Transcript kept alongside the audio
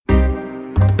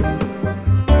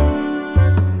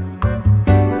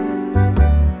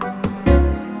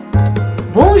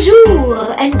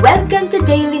Bonjour and welcome to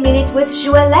Daily Minute with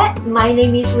Joëlette. My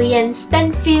name is Leanne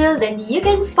Stanfield and you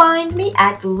can find me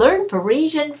at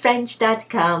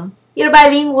learnparisianfrench.com. Your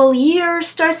bilingual year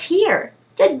starts here.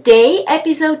 Today,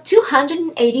 episode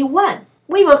 281.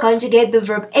 We will conjugate the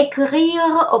verb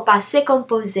écrire au passé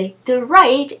composé, to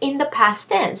write in the past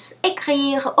tense.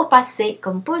 Écrire au passé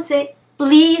composé.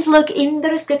 Please look in the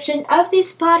description of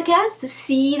this podcast to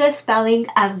see the spelling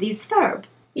of this verb.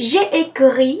 J'ai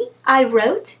écrit, I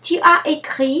wrote. Tu as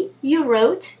écrit, you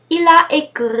wrote. Il a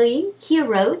écrit, he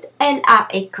wrote. Elle a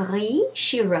écrit,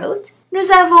 she wrote.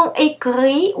 Nous avons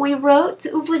écrit, we wrote.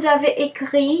 Vous avez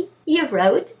écrit, you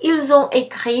wrote. Ils ont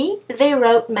écrit, they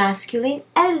wrote masculine.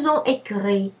 Elles ont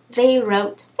écrit, they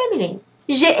wrote feminine.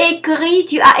 J'ai écrit,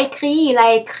 tu as écrit, il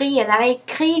a écrit, elle a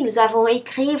écrit. Nous avons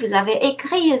écrit, vous avez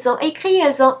écrit, ils ont écrit,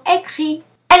 elles ont écrit.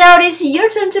 And now it is your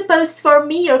turn to post for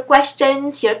me your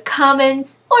questions, your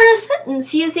comments, or a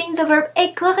sentence using the verb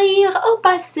écrire au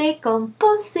passé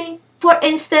composé. For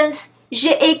instance,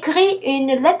 j'ai écrit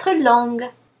une lettre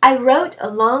longue. I wrote a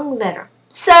long letter.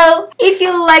 So, if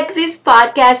you like this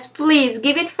podcast, please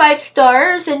give it 5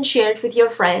 stars and share it with your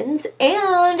friends.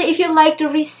 And if you'd like to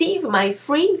receive my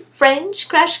free French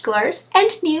crash course and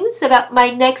news about my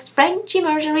next French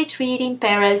immersion retreat in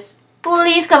Paris,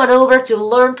 please come on over to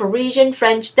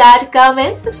learnparisianfrench.com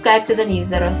and subscribe to the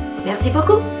newsletter. Merci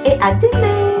beaucoup et à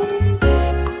demain!